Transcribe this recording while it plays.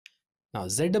Now,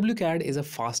 ZWCAD is a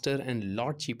faster and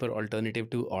lot cheaper alternative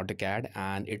to AutoCAD,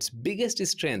 and its biggest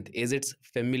strength is its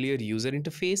familiar user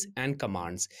interface and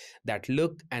commands that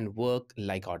look and work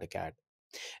like AutoCAD.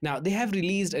 Now, they have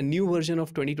released a new version of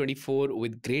 2024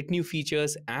 with great new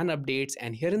features and updates,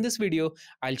 and here in this video,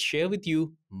 I'll share with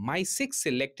you my 6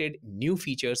 selected new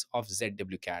features of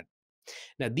ZWCAD.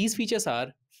 Now, these features are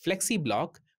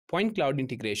Flexiblock, point cloud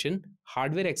integration,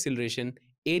 hardware acceleration,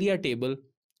 area table,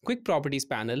 quick properties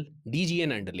panel,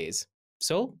 DGN underlays.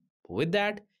 So, with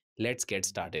that, let's get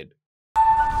started.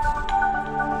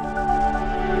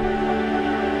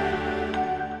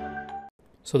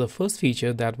 So the first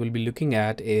feature that we'll be looking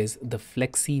at is the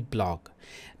Flexiblock.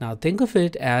 Now think of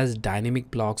it as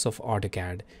dynamic blocks of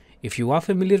AutoCAD. If you are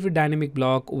familiar with dynamic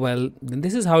block, well, then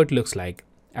this is how it looks like.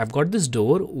 I've got this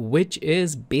door, which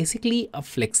is basically a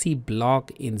Flexiblock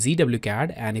in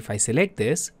ZWCAD, and if I select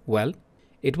this, well,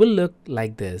 it will look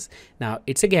like this. Now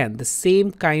it's again the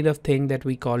same kind of thing that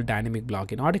we call dynamic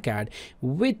block in AutoCAD,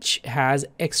 which has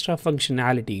extra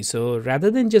functionality. So rather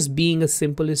than just being a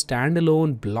simple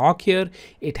standalone block here,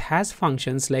 it has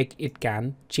functions like it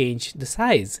can change the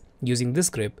size using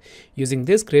this grip. Using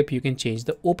this grip, you can change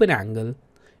the open angle.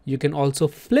 You can also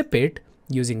flip it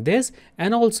using this,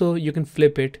 and also you can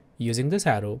flip it using this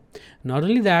arrow. Not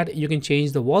only that, you can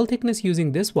change the wall thickness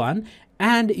using this one,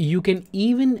 and you can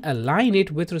even align it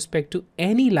with respect to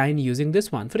any line using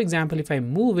this one. For example, if I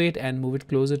move it and move it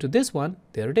closer to this one,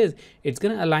 there it is. It's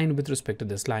going to align with respect to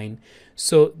this line.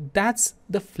 So that's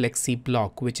the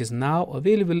Flexiblock, which is now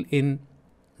available in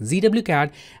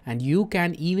ZWCAD, and you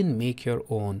can even make your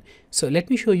own. So let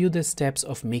me show you the steps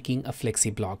of making a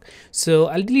Flexiblock. So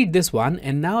I'll delete this one,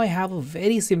 and now I have a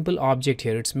very simple object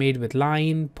here. It's made with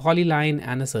line, polyline,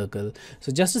 and a circle.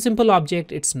 So just a simple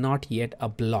object, it's not yet a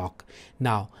block.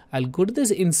 Now I'll go to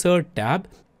this insert tab,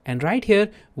 and right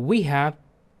here we have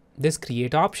this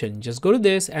create option. Just go to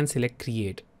this and select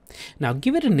create. Now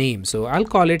give it a name. So I'll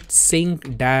call it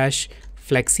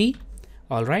sync-flexi.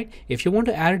 All right, if you want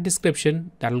to add a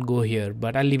description, that'll go here,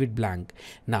 but I'll leave it blank.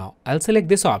 Now I'll select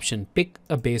this option, pick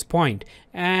a base point,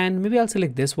 and maybe I'll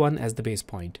select this one as the base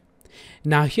point.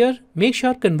 Now here, make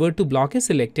sure convert to block is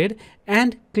selected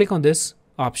and click on this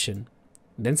option.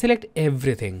 Then select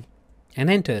everything and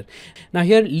enter. Now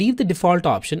here, leave the default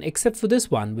option except for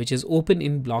this one, which is open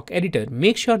in block editor.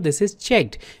 Make sure this is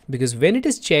checked, because when it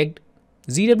is checked,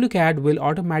 ZWCAD will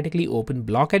automatically open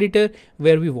block editor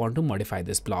where we want to modify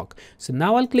this block. So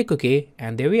now I'll click OK,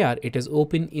 and there we are. It is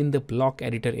open in the block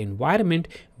editor environment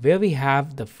where we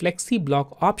have the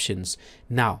Flexiblock options.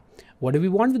 Now, what do we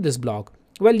want with this block?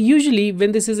 Well, usually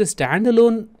when this is a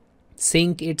standalone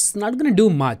sync, it's not going to do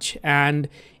much. And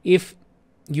if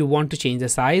you want to change the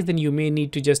size, then you may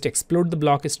need to just explode the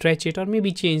block, stretch it, or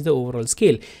maybe change the overall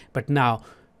scale. But now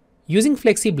using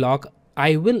Flexiblock,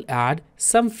 I will add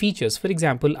some features. For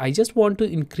example, I just want to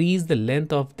increase the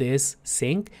length of this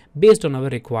sync based on our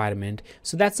requirement.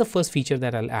 So that's the first feature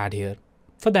that I'll add here.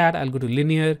 For that, I'll go to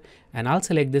linear, and I'll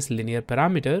select this linear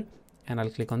parameter, and I'll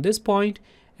click on this point,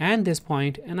 and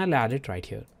I'll add it right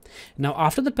here. Now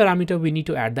after the parameter, we need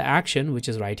to add the action, which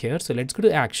is right here. So let's go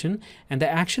to action, and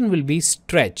the action will be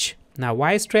stretch. Now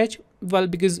why stretch? Well,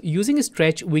 because using a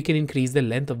stretch, we can increase the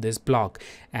length of this block,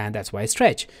 and that's why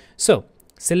stretch. So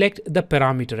select the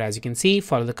parameter. As you can see,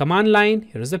 follow the command line.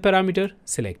 Here is the parameter,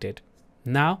 select it.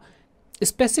 Now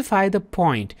specify the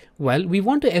point. Well, we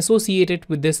want to associate it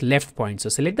with this left point. So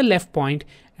select the left point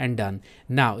and done.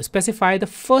 Now specify the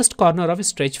first corner of a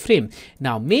stretch frame.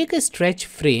 Now make a stretch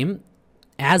frame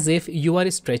as if you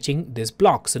are stretching this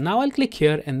block. So now I'll click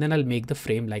here, and then I'll make the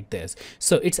frame like this.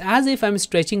 So it's as if I'm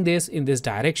stretching this in this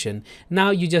direction. Now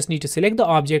you just need to select the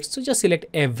object. So just select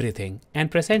everything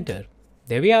and press enter.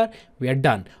 There we are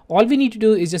done. All we need to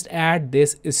do is just add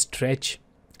this stretch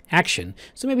action.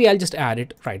 So maybe I'll just add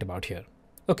it right about here.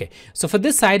 Okay, so for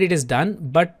this side it is done,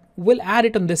 but we'll add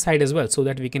it on this side as well so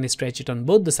that we can stretch it on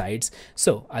both the sides.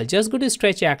 So I'll just go to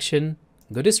stretch action,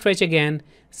 go to stretch again,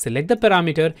 select the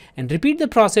parameter, and repeat the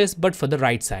process but for the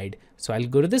right side. So I'll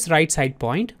go to this right side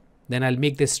point, then I'll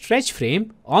make this stretch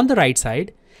frame on the right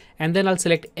side, and then I'll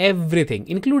select everything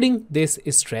including this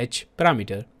stretch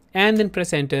parameter, and then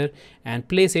press enter and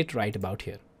place it right about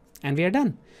here, and we are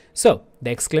done. So the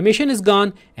exclamation is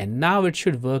gone, and now it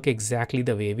should work exactly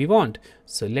the way we want.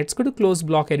 So let's go to close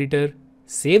block editor,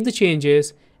 save the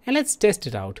changes, and let's test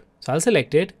it out. So I'll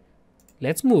select it,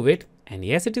 let's move it, and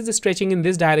yes, it is stretching in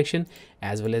this direction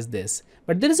as well as this.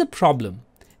 But there is a problem.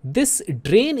 this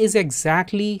drain is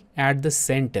exactly at the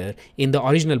center in the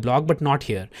original block, but not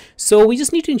here. So we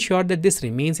just need to ensure that this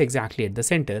remains exactly at the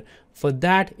center. For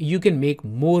that, you can make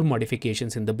more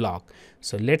modifications in the block.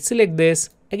 So let's select this,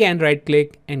 again right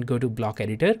click and go to block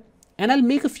editor, and I'll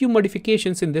make a few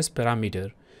modifications in this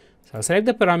parameter. So I'll select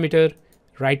the parameter,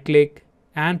 right click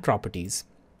and properties.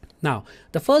 Now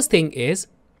the first thing is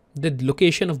the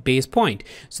location of base point.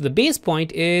 So the base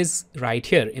point is right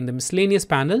here in the miscellaneous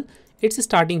panel. It's a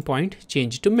starting point,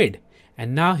 change it to mid,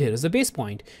 and now here is the base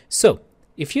point. So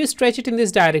if you stretch it in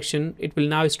this direction, it will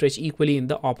now stretch equally in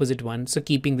the opposite one, so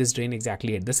keeping this drain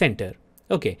exactly at the center.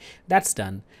 Okay, that's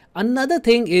done. Another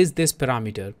thing is this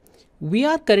parameter. We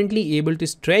are currently able to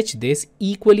stretch this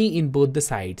equally in both the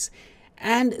sides,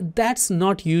 and that's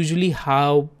not usually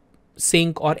how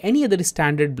sink or any other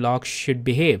standard block should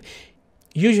behave.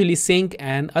 Usually sink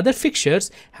and other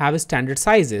fixtures have standard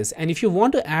sizes, and if you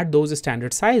want to add those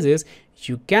standard sizes,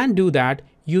 you can do that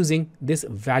using this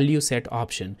value set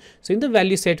option. So in the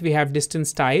value set, we have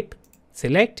distance type,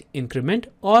 select, increment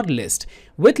or list.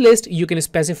 With list, you can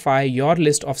specify your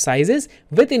list of sizes.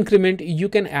 With increment, you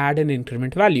can add an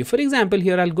increment value. For example,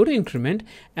 here I'll go to increment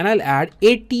and I'll add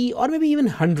 80 or maybe even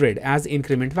 100 as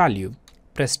increment value.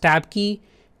 Press tab key,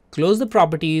 close the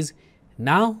properties.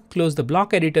 Now close the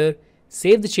block editor,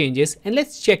 save the changes, and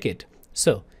let's check it.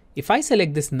 So if I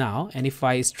select this now and if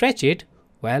I stretch it,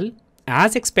 well,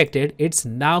 as expected, it's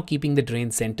now keeping the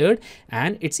drain centered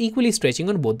and it's equally stretching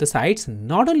on both the sides.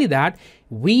 Not only that,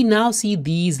 we now see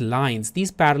these lines,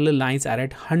 these parallel lines are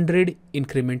at 100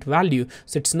 increment value.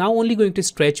 So it's now only going to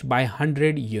stretch by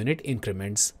 100 unit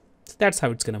increments. So that's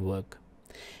how it's going to work.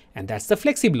 And that's the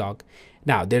Flexiblock.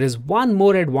 Now there is one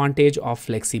more advantage of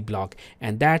Flexiblock,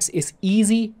 and that's its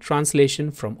easy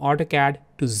translation from AutoCAD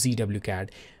to ZWCAD,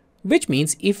 which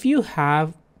means if you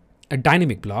have a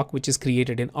dynamic block which is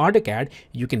created in AutoCAD,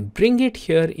 you can bring it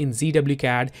here in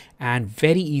ZWCAD and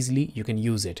very easily you can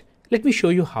use it. Let me show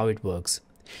you how it works.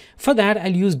 For that,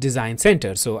 I'll use Design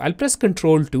Center. So I'll press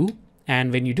Ctrl 2,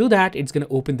 and when you do that, it's going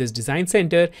to open this Design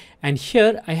Center, and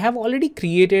here I have already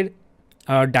created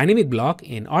a dynamic block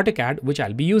in AutoCAD which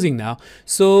I'll be using now.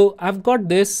 So I've got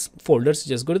this folder, so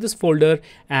just go to this folder,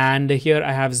 and here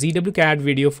I have ZWCAD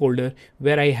video folder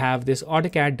where I have this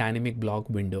AutoCAD dynamic block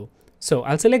window. So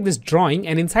I'll select this drawing,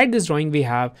 and inside this drawing we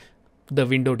have the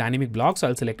window dynamic block. So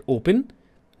I'll select open.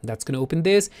 That's going to open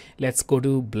this. Let's go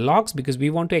to blocks because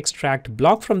we want to extract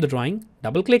block from the drawing.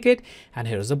 Double click it, and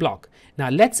here's the block. Now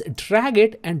let's drag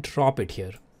it and drop it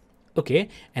here. Okay,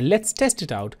 and let's test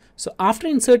it out. So after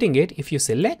inserting it, if you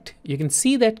select, you can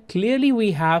see that clearly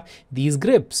we have these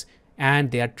grips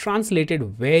and they are translated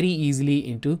very easily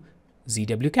into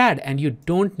ZWCAD, and you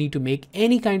don't need to make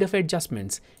any kind of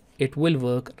adjustments. It will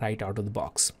work right out of the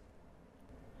box.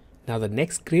 Now the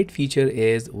next great feature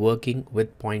is working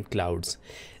with point clouds.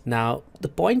 Now the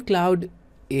point cloud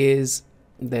is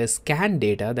the scan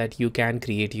data that you can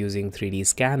create using 3D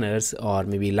scanners or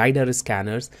maybe LiDAR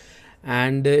scanners,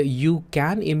 and you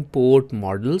can import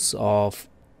models of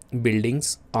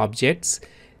buildings, objects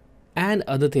and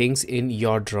other things in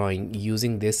your drawing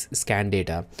using this scan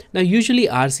data. Now usually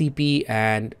RCP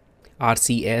and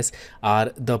RCS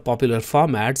are the popular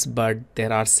formats, but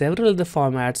there are several other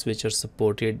formats which are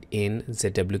supported in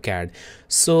ZWCAD.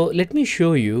 So let me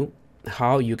show you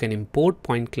how you can import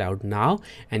point cloud now,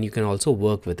 and you can also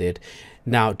work with it.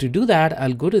 Now to do that,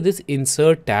 I'll go to this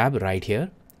insert tab right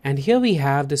here, and here we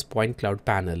have this point cloud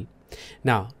panel.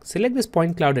 Now select this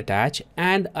point cloud attach,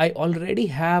 and I already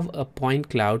have a point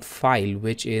cloud file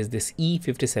which is this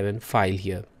E57 file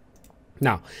here.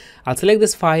 Now I'll select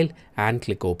this file and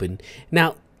click open.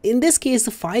 Now in this case,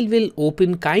 the file will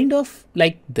open kind of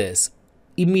like this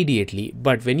immediately,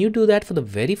 but when you do that for the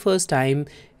very first time,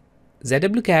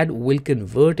 ZWCAD will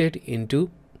convert it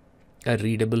into a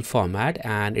readable format,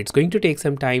 and it's going to take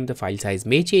some time. The file size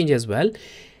may change as well,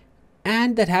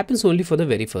 and that happens only for the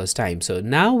very first time. So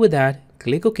now with that,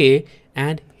 click OK,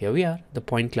 and here we are, the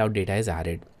point cloud data is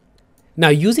added. Now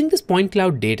using this point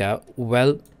cloud data,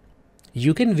 well,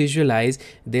 you can visualize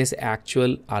this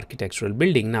actual architectural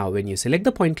building. Now when you select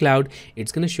the point cloud,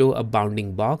 it's going to show a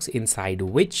bounding box inside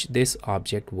which this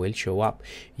object will show up.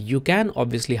 You can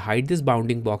obviously hide this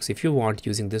bounding box if you want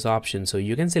using this option. So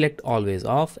you can select always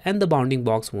off and the bounding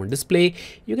box won't display.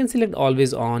 You can select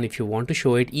always on if you want to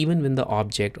show it even when the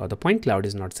object or the point cloud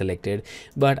is not selected,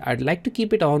 but I'd like to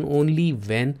keep it on only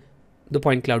when the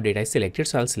point cloud data is selected.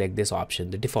 So I'll select this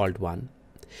option, the default one.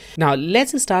 Now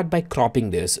let's start by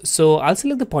cropping this. So I'll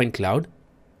select the point cloud,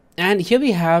 and here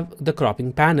we have the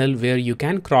cropping panel where you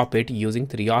can crop it using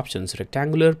three options: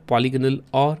 rectangular, polygonal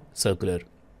or circular.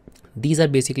 These are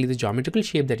basically the geometrical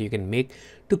shape that you can make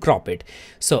to crop it.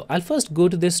 So I'll first go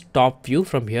to this top view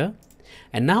from here.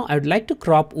 And now I would like to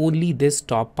crop only this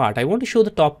top part. I want to show the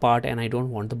top part and I don't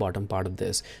want the bottom part of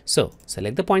this. So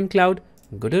select the point cloud,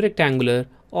 go to rectangular,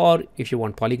 or if you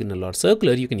want polygonal or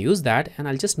circular, you can use that. And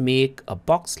I'll just make a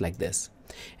box like this.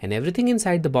 And everything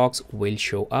inside the box will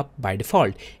show up by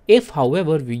default. If,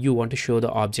 however, you want to show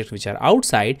the objects which are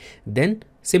outside, then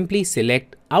simply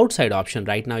select outside option.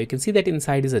 Right now you can see that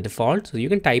inside is a default. So you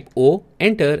can type O,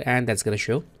 enter, and that's going to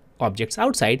show objects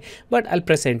outside, but I'll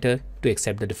press enter to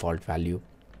accept the default value.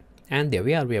 And there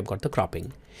we are, we have got the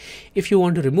cropping. If you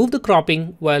want to remove the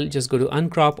cropping, well, just go to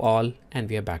uncrop all and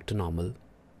we are back to normal.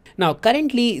 Now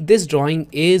currently this drawing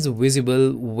is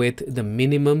visible with the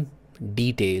minimum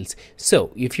details.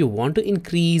 So if you want to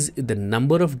increase the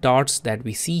number of dots that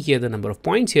we see here, the number of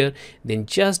points here, then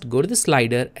just go to the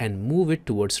slider and move it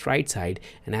towards right side.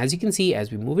 And as you can see,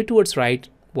 as we move it towards right,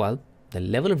 well, the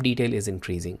level of detail is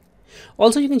increasing.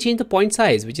 Also, you can change the point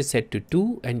size, which is set to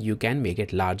 2, and you can make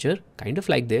it larger, kind of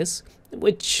like this,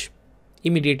 which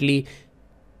immediately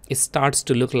it starts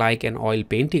to look like an oil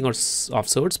painting or of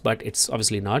sorts, but it's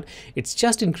obviously not. It's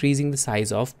just increasing the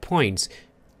size of points,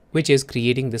 which is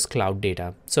creating this cloud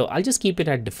data. So I'll just keep it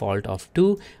at default of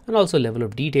 2, and also level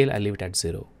of detail, I'll leave it at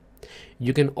 0.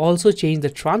 You can also change the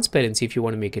transparency if you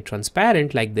want to make it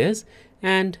transparent like this,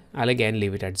 and I'll again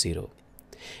leave it at 0.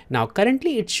 Now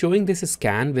currently it's showing this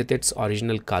scan with its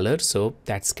original color, so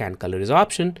that scan color is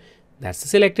option. That's the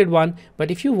selected one, but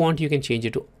if you want, you can change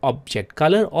it to object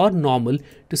color or normal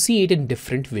to see it in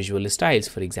different visual styles.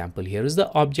 For example, here is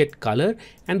the object color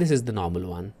and this is the normal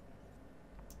one.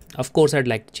 Of course, I'd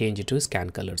like to change it to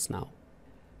scan colors now.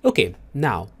 Okay,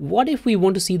 now what if we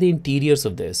want to see the interiors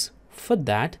of this? For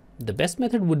that, the best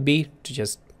method would be to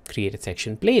just create a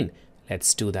section plane.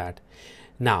 Let's do that.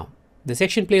 Now, the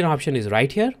section plane option is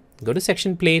right here. Go to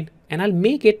section plane and I'll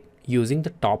make it using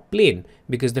the top plane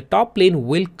because the top plane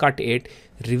will cut it,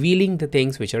 revealing the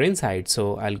things which are inside.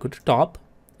 So I'll go to top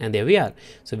and there we are.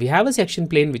 So we have a section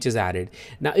plane which is added.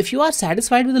 Now, if you are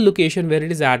satisfied with the location where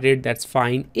it is added, that's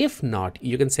fine. If not,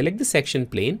 you can select the section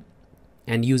plane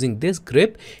and using this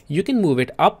grip, you can move it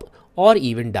up or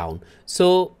even down.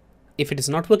 So if it is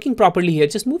not working properly here,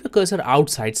 just move the cursor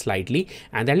outside slightly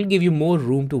and that will give you more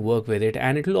room to work with it,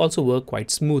 and it will also work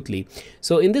quite smoothly.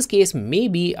 So in this case,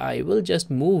 maybe I will just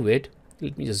move it.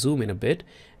 Let me just zoom in a bit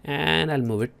and I'll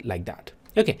move it like that.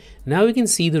 Okay, now we can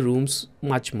see the rooms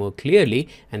much more clearly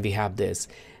and we have this.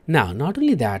 Now, not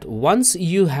only that, once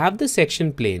you have the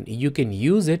section plane, you can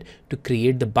use it to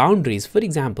create the boundaries. For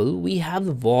example, we have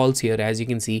the walls here, as you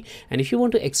can see, and if you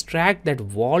want to extract that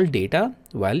wall data,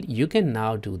 well, you can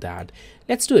now do that.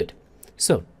 Let's do it.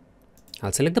 So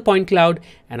I'll select the point cloud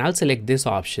and I'll select this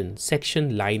option,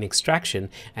 section line extraction,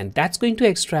 and that's going to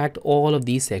extract all of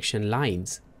these section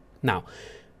lines. Now,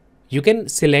 you can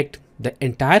select the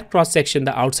entire cross section,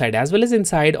 the outside as well as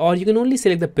inside, or you can only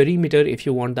select the perimeter if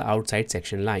you want the outside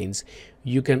section lines.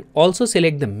 You can also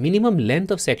select the minimum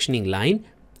length of sectioning line,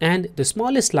 and the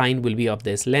smallest line will be of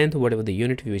this length, whatever the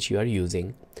unit which you are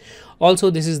using.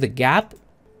 Also, this is the gap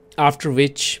after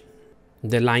which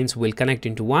the lines will connect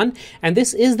into one, and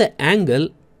this is the angle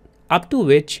up to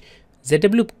which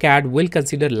ZWCAD will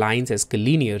consider lines as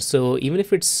collinear. So even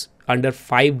if it's under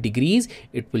 5 degrees,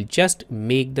 it will just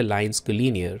make the lines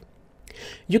collinear.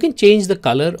 You can change the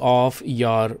color of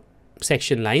your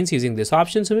section lines using this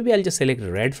option. So maybe I'll just select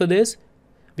red for this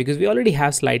because we already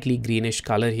have slightly greenish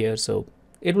color here. So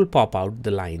it will pop out the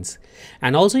lines.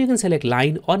 And also you can select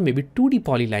line or maybe 2D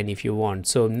polyline if you want.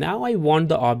 So now I want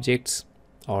the objects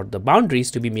or the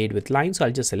boundaries to be made with line. So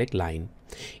I'll just select line.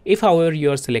 If however you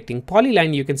are selecting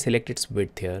polyline, you can select its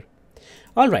width here.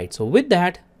 All right. So with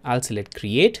that, I'll select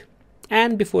create.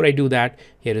 And before I do that,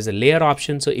 here is a layer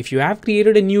option. So if you have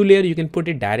created a new layer, you can put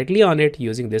it directly on it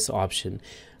using this option.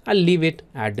 I'll leave it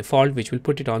at default, which will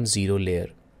put it on 0 layer.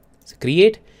 So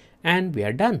create and we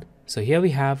are done. So here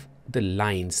we have the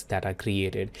lines that are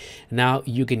created. Now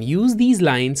you can use these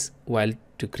lines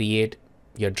to create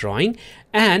your drawing.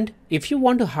 And if you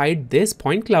want to hide this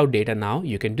point cloud data now,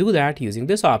 you can do that using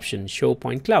this option, show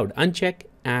point cloud, uncheck,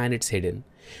 and it's hidden.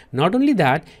 Not only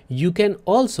that, you can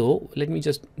also, let me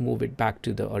just move it back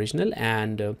to the original,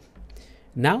 and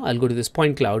now I'll go to this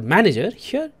point cloud manager.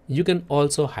 Here you can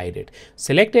also hide it.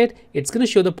 Select it. It's going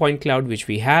to show the point cloud which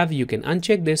we have. You can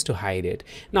uncheck this to hide it.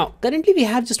 Now currently we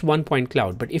have just one point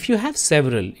cloud, but if you have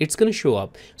several, it's going to show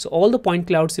up. So all the point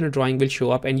clouds in a drawing will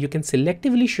show up, and you can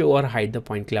selectively show or hide the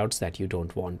point clouds that you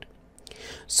don't want.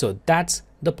 So that's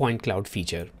the point cloud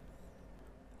feature.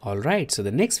 All right, so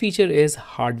the next feature is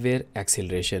hardware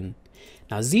acceleration.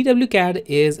 Now, ZWCAD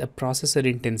is a processor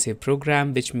intensive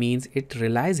program, which means it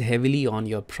relies heavily on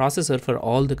your processor for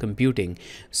all the computing.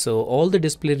 So all the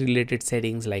display related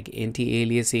settings like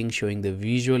anti-aliasing, showing the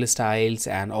visual styles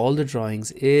and all the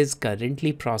drawings is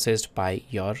currently processed by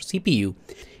your CPU.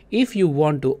 If you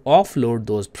want to offload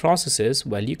those processes,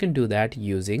 well, you can do that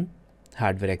using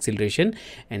hardware acceleration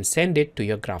and send it to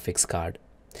your graphics card.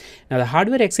 Now the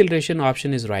hardware acceleration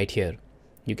option is right here.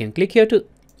 You can click here to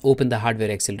open the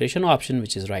hardware acceleration option,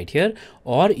 which is right here,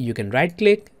 or you can right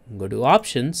click, go to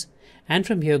options, and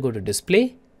from here go to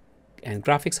display and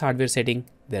graphics hardware setting.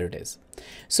 There it is.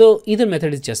 So either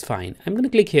method is just fine. I'm going to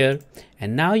click here,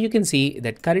 and now you can see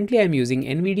that currently I'm using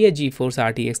NVIDIA GeForce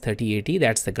RTX 3080.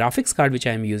 That's the graphics card which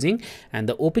I'm using, and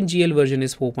the OpenGL version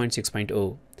is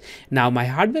 4.6.0. Now my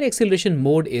hardware acceleration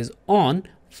mode is on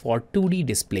for 2D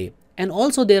display. And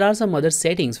also there are some other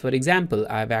settings. For example,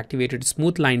 I've activated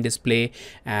smooth line display,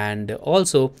 and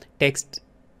also text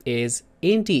is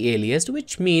anti-aliased,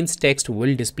 which means text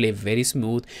will display very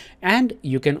smooth. And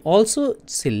you can also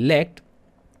select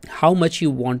how much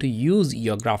you want to use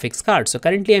your graphics card. So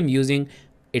currently I'm using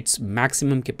its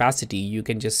maximum capacity. You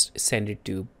can just send it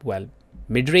to, well,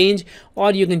 mid-range,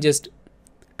 or you can just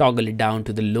toggle it down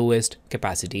to the lowest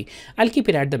capacity. I'll keep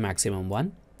it at the maximum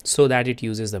one so that it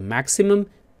uses the maximum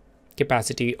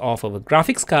capacity of our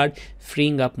graphics card,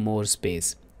 freeing up more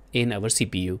space in our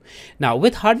CPU. Now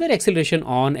with hardware acceleration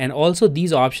on and also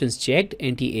these options checked,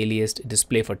 anti-aliased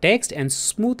display for text and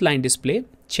smooth line display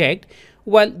checked,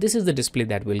 well, this is the display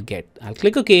that we'll get. I'll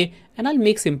click OK and I'll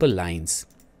make simple lines.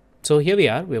 So here we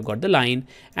are, we've got the line,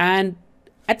 and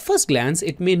at first glance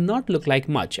it may not look like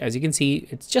much. As you can see,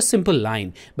 it's just simple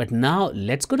line. But now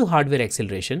let's go to hardware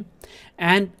acceleration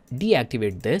and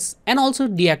deactivate this and also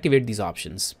deactivate these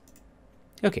options.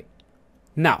 Okay,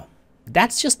 now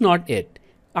that's just not it.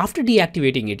 After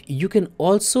deactivating it, you can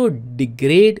also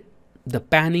degrade the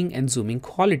panning and zooming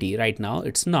quality. Right now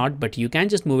it's not, but you can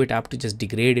just move it up to just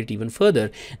degrade it even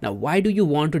further. Now why do you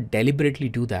want to deliberately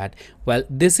do that? Well,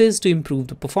 this is to improve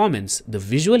the performance. The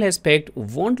visual aspect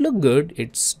won't look good,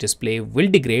 its display will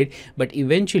degrade, but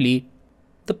eventually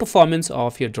the performance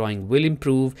of your drawing will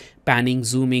improve. Panning,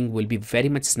 zooming will be very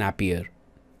much snappier.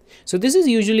 So this is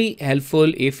usually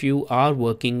helpful if you are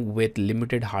working with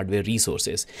limited hardware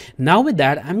resources. Now with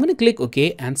that, I'm going to click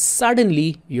OK, and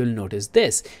suddenly you'll notice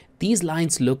this. These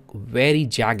lines look very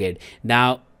jagged.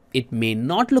 Now it may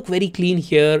not look very clean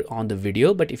here on the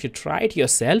video, but if you try it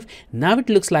yourself, now it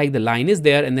looks like the line is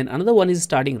there and then another one is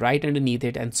starting right underneath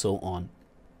it and so on.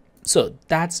 So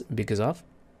that's because of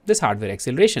this hardware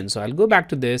acceleration. So I'll go back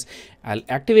to this, I'll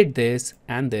activate this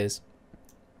and this.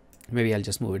 Maybe I'll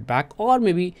just move it back, or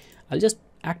maybe I'll just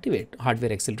activate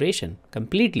hardware acceleration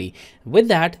completely. With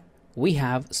that, we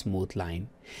have smooth line.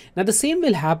 Now the same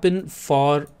will happen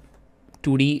for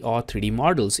 2D or 3D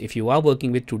models. If you are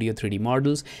working with 2D or 3D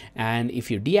models, and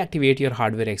if you deactivate your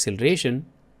hardware acceleration,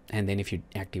 and then if you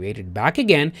activate it back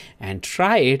again and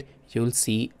try it, you'll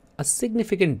see a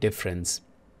significant difference,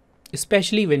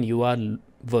 especially when you are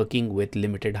working with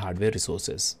limited hardware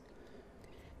resources.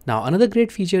 Now another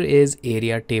great feature is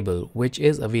area table, which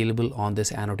is available on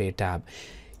this annotate tab.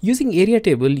 Using area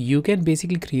table, you can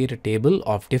basically create a table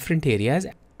of different areas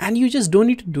and you just don't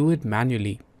need to do it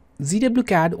manually.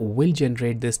 ZWCAD will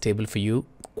generate this table for you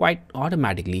quite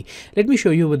automatically. Let me show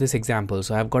you with this example.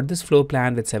 So I've got this floor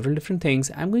plan with several different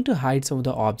things. I'm going to hide some of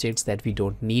the objects that we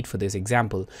don't need for this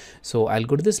example. So I'll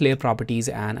go to this layer properties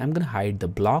and I'm going to hide the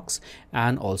blocks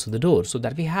and also the door so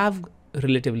that we have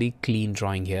relatively clean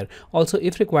drawing here. Also,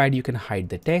 if required, you can hide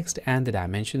the text and the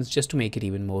dimensions just to make it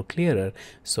even more clearer.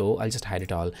 So I'll just hide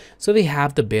it all. So we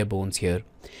have the bare bones here.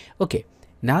 Okay,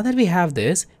 now that we have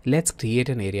this, let's create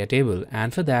an area table,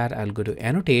 and for that I'll go to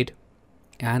annotate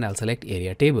and I'll select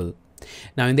area table.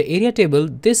 Now in the area table,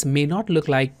 this may not look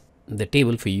like the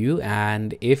table for you,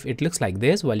 and if it looks like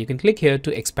this, well, you can click here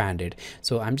to expand it.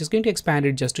 So I'm just going to expand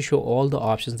it just to show all the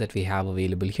options that we have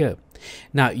available here.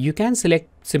 Now you can select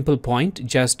simple point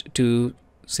just to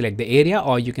select the area,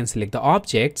 or you can select the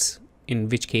objects, in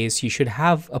which case you should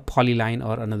have a polyline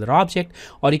or another object,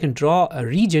 or you can draw a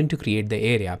region to create the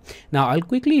area. Now I'll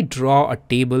quickly draw a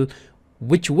table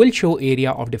which will show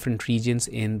area of different regions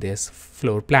in this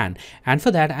floor plan, and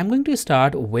for that I'm going to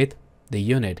start with the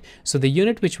unit. So the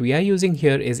unit which we are using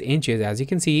here is inches. As you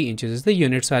can see, inches is the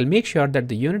unit. So I'll make sure that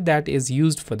the unit that is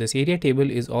used for this area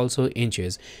table is also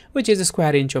inches, which is a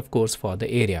square inch, of course, for the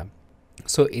area.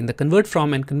 So in the convert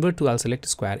from and convert to, I'll select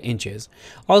square inches.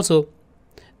 Also,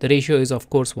 the ratio is of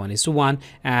course 1:1,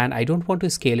 and I don't want to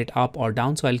scale it up or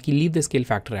down, so I'll leave the scale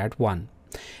factor at 1.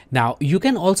 Now you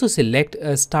can also select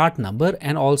a start number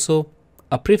and also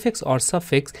a prefix or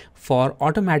suffix for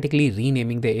automatically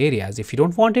renaming the areas. If you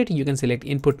don't want it, you can select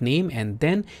input name, and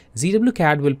then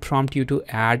ZWCAD will prompt you to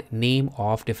add name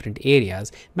of different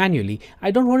areas manually.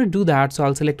 I don't want to do that, so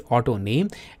I'll select auto name,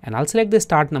 and I'll select the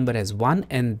start number as 1,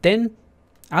 and then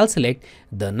I'll select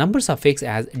the number suffix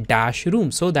as dash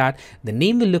room, so that the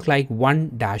name will look like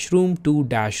 1 dash room, 2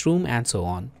 dash room, and so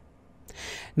on.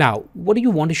 Now, what do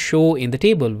you want to show in the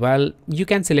table? Well, you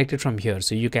can select it from here.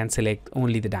 So you can select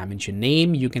only the dimension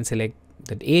name, you can select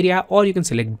that area, or you can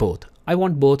select both. I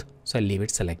want both, so I'll leave it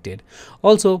selected.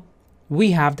 Also,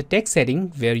 we have the text setting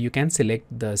where you can select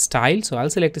the style. So I'll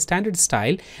select a standard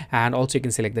style, and also you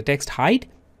can select the text height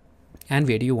and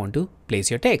where do you want to place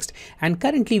your text. And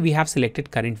currently we have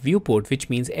selected current viewport, which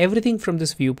means everything from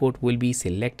this viewport will be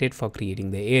selected for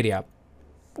creating the area,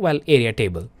 well, area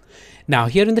table. Now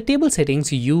here in the table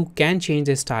settings, you can change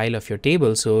the style of your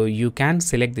table. So you can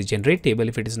select the generate table.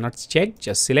 If it is not checked,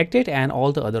 just select it and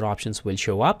all the other options will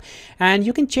show up. And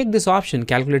you can check this option,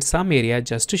 calculate sum area,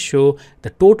 just to show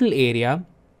the total area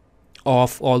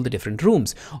of all the different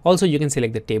rooms. Also, you can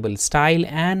select the table style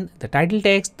and the title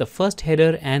text, the first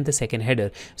header and the second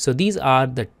header. So these are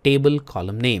the table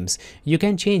column names. You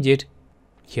can change it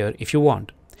here if you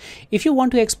want. If you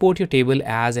want to export your table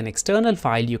as an external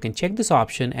file, you can check this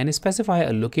option and specify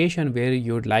a location where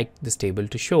you would like this table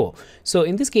to show. So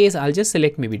in this case, I'll just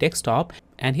select maybe desktop,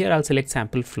 and here I'll select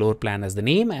sample floor plan as the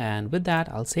name, and with that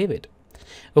I'll save it.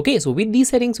 Okay, so with these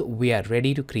settings, we are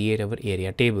ready to create our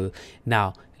area table.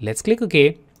 Now let's click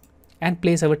OK and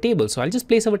place our table. So I'll just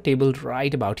place our table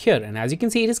right about here, and as you can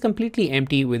see, it is completely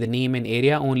empty with the name and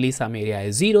area only. Some area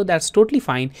is 0. That's totally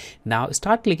fine. Now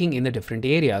start clicking in the different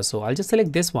areas. So I'll just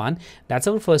select this one. That's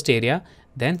our first area,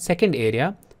 then second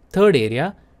area, third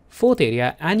area, fourth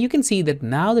area, and you can see that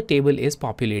now the table is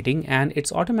populating and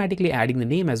it's automatically adding the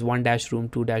name as 1 dash room,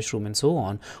 2 dash room, and so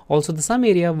on. Also, the sum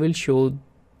area will show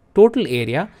total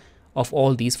area of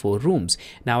all these 4 rooms.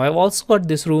 Now I've also got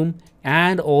this room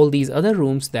and all these other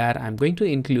rooms that I'm going to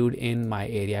include in my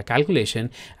area calculation.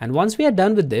 And once we are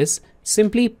done with this,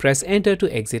 simply press enter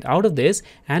to exit out of this.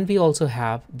 And we also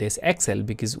have this Excel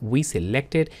because we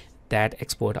selected that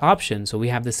export option. So we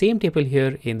have the same table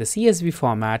here in the CSV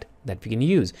format that we can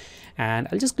use, and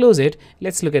I'll just close it.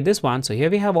 Let's look at this one. So here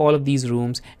we have all of these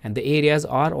rooms and the areas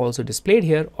are also displayed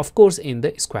here, of course, in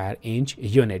the square inch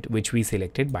unit, which we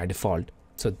selected by default.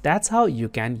 So that's how you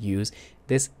can use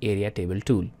this area table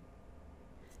tool.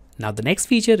 Now the next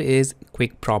feature is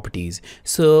quick properties.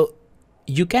 So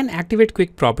you can activate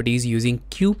quick properties using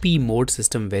QP mode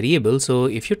system variable. So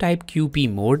if you type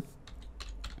QP mode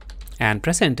and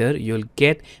press enter, you'll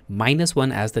get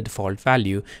 -1 as the default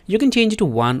value. You can change it to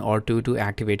 1 or 2 to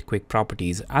activate quick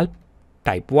properties. I'll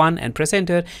type 1 and press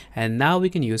enter, and now we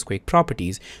can use quick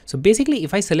properties. So basically,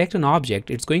 if I select an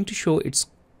object, it's going to show its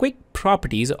quick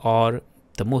properties, or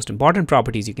the most important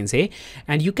properties you can say,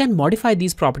 and you can modify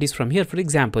these properties from here. For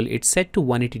example, it's set to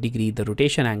 180 degree the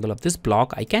rotation angle of this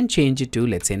block. I can change it to,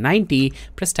 let's say, 90,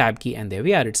 press tab key, and there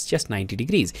we are, it's just 90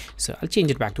 degrees. So I'll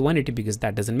change it back to 180 because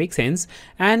that doesn't make sense.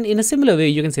 And in a similar way,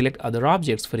 you can select other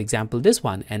objects, for example this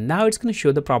one, and now it's going to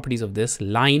show the properties of this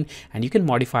line, and you can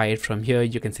modify it from here.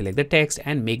 You can select the text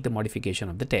and make the modification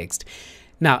of the text.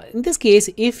 Now, in this case,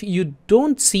 if you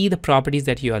don't see the properties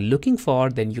that you are looking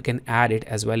for, then you can add it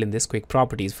as well in this quick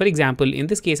properties. For example, in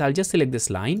this case, I'll just select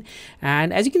this line.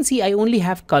 And as you can see, I only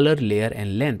have color, layer,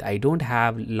 and length. I don't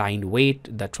have line weight,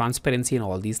 the transparency, and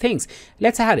all these things.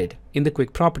 Let's add it in the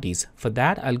quick properties. For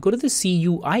that, I'll go to the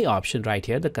CUI option right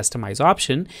here, the customize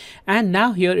option. And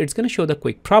now here, it's going to show the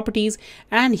quick properties.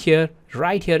 And here,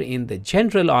 right here in the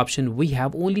general option, we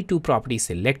have only 2 properties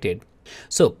selected.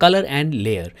 So color and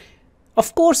layer.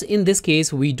 Of course, in this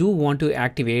case, we do want to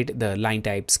activate the line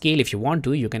type scale. If you want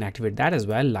to, you can activate that as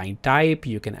well. Line type,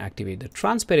 you can activate the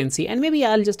transparency, and maybe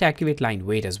I'll just activate line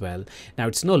weight as well. Now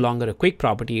it's no longer a quick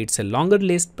property, it's a longer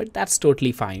list, but that's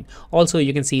totally fine. Also,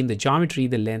 you can see in the geometry,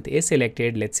 the length is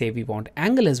selected. Let's say we want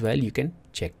angle as well, you can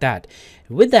check that.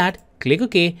 With that, click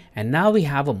OK, and now we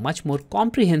have a much more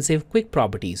comprehensive quick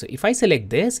property. So if I select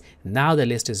this, now the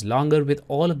list is longer with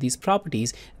all of these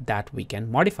properties that we can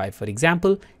modify. For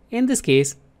example, in this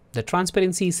case, the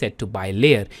transparency is set to by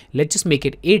layer. Let's just make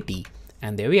it 80.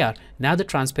 And there we are. Now the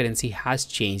transparency has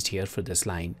changed here for this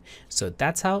line. So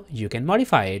that's how you can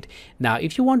modify it. Now,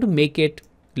 if you want to make it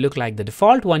look like the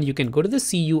default one, you can go to the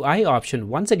CUI option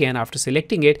once again after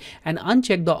selecting it and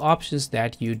uncheck the options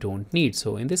that you don't need.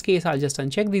 So in this case, I'll just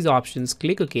uncheck these options,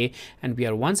 click OK, and we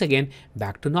are once again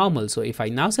back to normal. So if I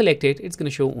now select it, it's going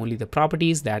to show only the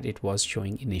properties that it was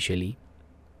showing initially.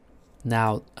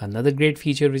 Now, another great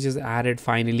feature which is added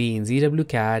finally in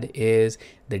ZWCAD is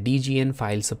the DGN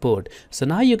file support. So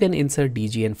now you can insert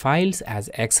DGN files as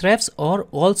XREFs or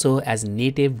also as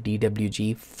native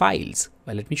DWG files.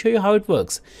 Well, let me show you how it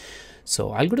works.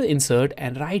 So I'll go to insert,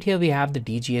 and right here we have the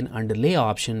DGN underlay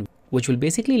option, which will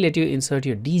basically let you insert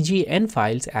your DGN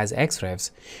files as XREFs.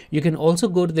 You can also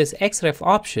go to this XREF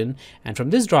option, and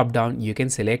from this drop down you can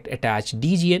select attach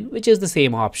DGN, which is the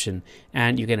same option,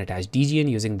 and you can attach DGN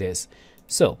using this.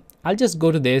 So I'll just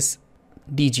go to this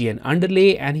DGN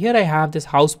underlay, and here I have this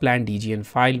house plan DGN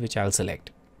file which I'll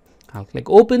select. I'll click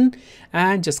open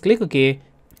and just click OK,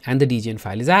 and the DGN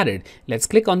file is added. Let's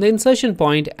click on the insertion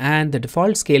point and the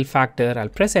default scale factor. I'll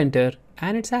press enter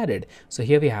and it's added. So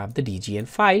here we have the DGN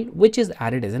file which is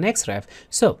added as an XREF.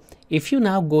 So if you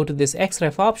now go to this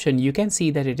XREF option, you can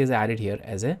see that it is added here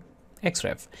as a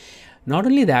XREF. Not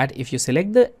only that, if you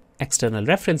select the external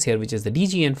reference here, which is the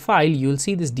DGN file, you'll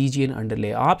see this DGN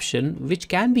underlay option, which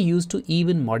can be used to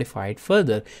even modify it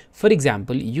further. For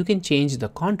example, you can change the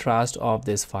contrast of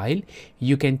this file.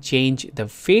 You can change the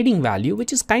fading value,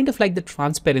 which is kind of like the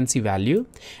transparency value,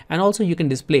 and also you can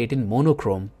display it in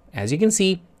monochrome. As you can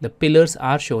see, the pillars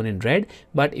are shown in red,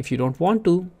 but if you don't want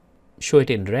to show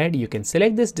it in red, you can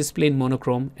select this display in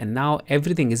monochrome, and now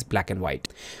everything is black and white.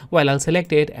 Well, I'll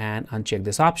select it and uncheck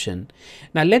this option.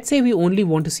 Now let's say we only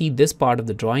want to see this part of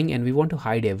the drawing and we want to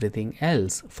hide everything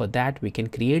else. For that, we can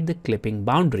create the clipping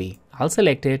boundary. I'll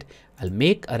select it. I'll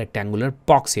make a rectangular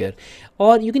box here,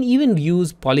 or you can even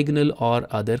use polygonal or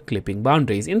other clipping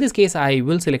boundaries. In this case, I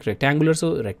will select rectangular.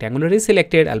 So rectangular is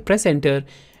selected. I'll press enter.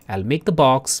 I'll make the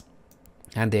box.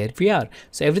 And there we are.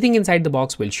 So everything inside the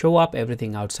box will show up,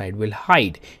 everything outside will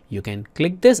hide. You can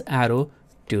click this arrow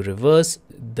to reverse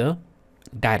the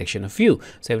direction of view.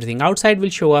 So everything outside will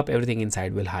show up, everything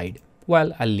inside will hide.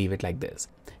 Well, I'll leave it like this.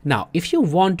 Now, if you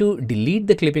want to delete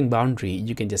the clipping boundary,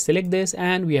 you can just select this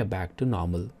and we are back to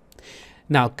normal.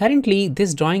 Now, currently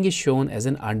this drawing is shown as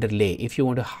an underlay. If you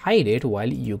want to hide it, well,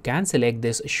 you can select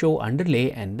this show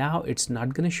underlay, and now it's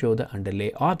not going to show the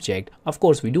underlay object. Of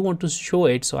course, we do want to show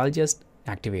it, so I'll just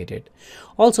activate it.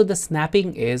 Also, the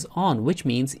snapping is on, which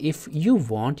means if you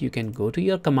want, you can go to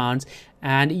your commands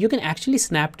and you can actually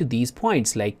snap to these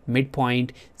points like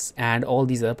midpoint and all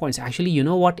these other points. Actually, you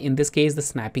know what? In this case, the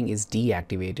snapping is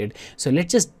deactivated. So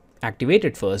let's just activate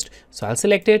it first. So I'll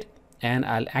select it and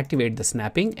I'll activate the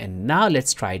snapping, and now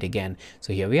let's try it again.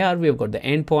 So here we are, we've got the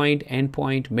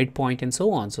endpoint, midpoint, and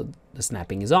so on. So the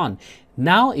snapping is on.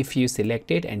 Now if you select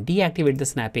it and deactivate the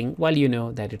snapping, well, you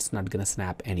know that it's not gonna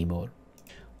snap anymore.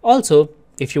 Also,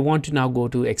 if you want to now go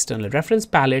to external reference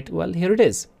palette, well, here it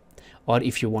is. Or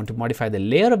if you want to modify the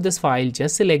layer of this file,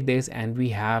 just select this and we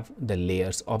have the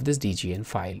layers of this DGN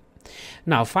file.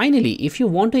 Now finally, if you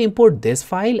want to import this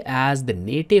file as the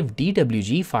native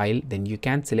DWG file, then you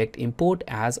can select import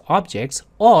as objects,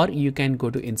 or you can go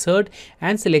to insert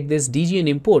and select this DGN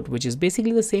import, which is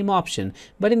basically the same option.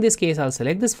 But in this case, I'll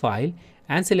select this file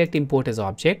and select import as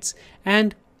objects,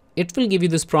 and it will give you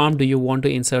this prompt. Do you want to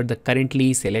insert the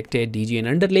currently selected DGN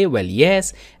underlay? Well,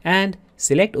 yes, and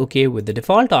select OK with the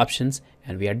default options,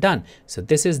 and we are done. So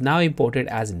this is now imported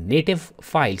as native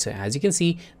file. So as you can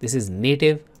see, this is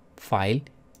native file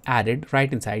added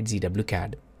right inside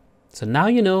ZWCAD. So now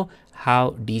you know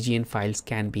how DGN files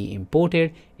can be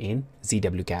imported in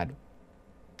ZWCAD.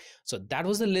 So that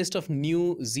was the list of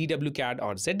new ZWCAD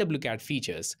or ZWCAD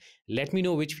features. Let me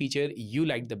know which feature you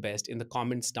liked the best in the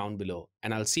comments down below,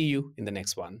 and I'll see you in the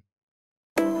next one.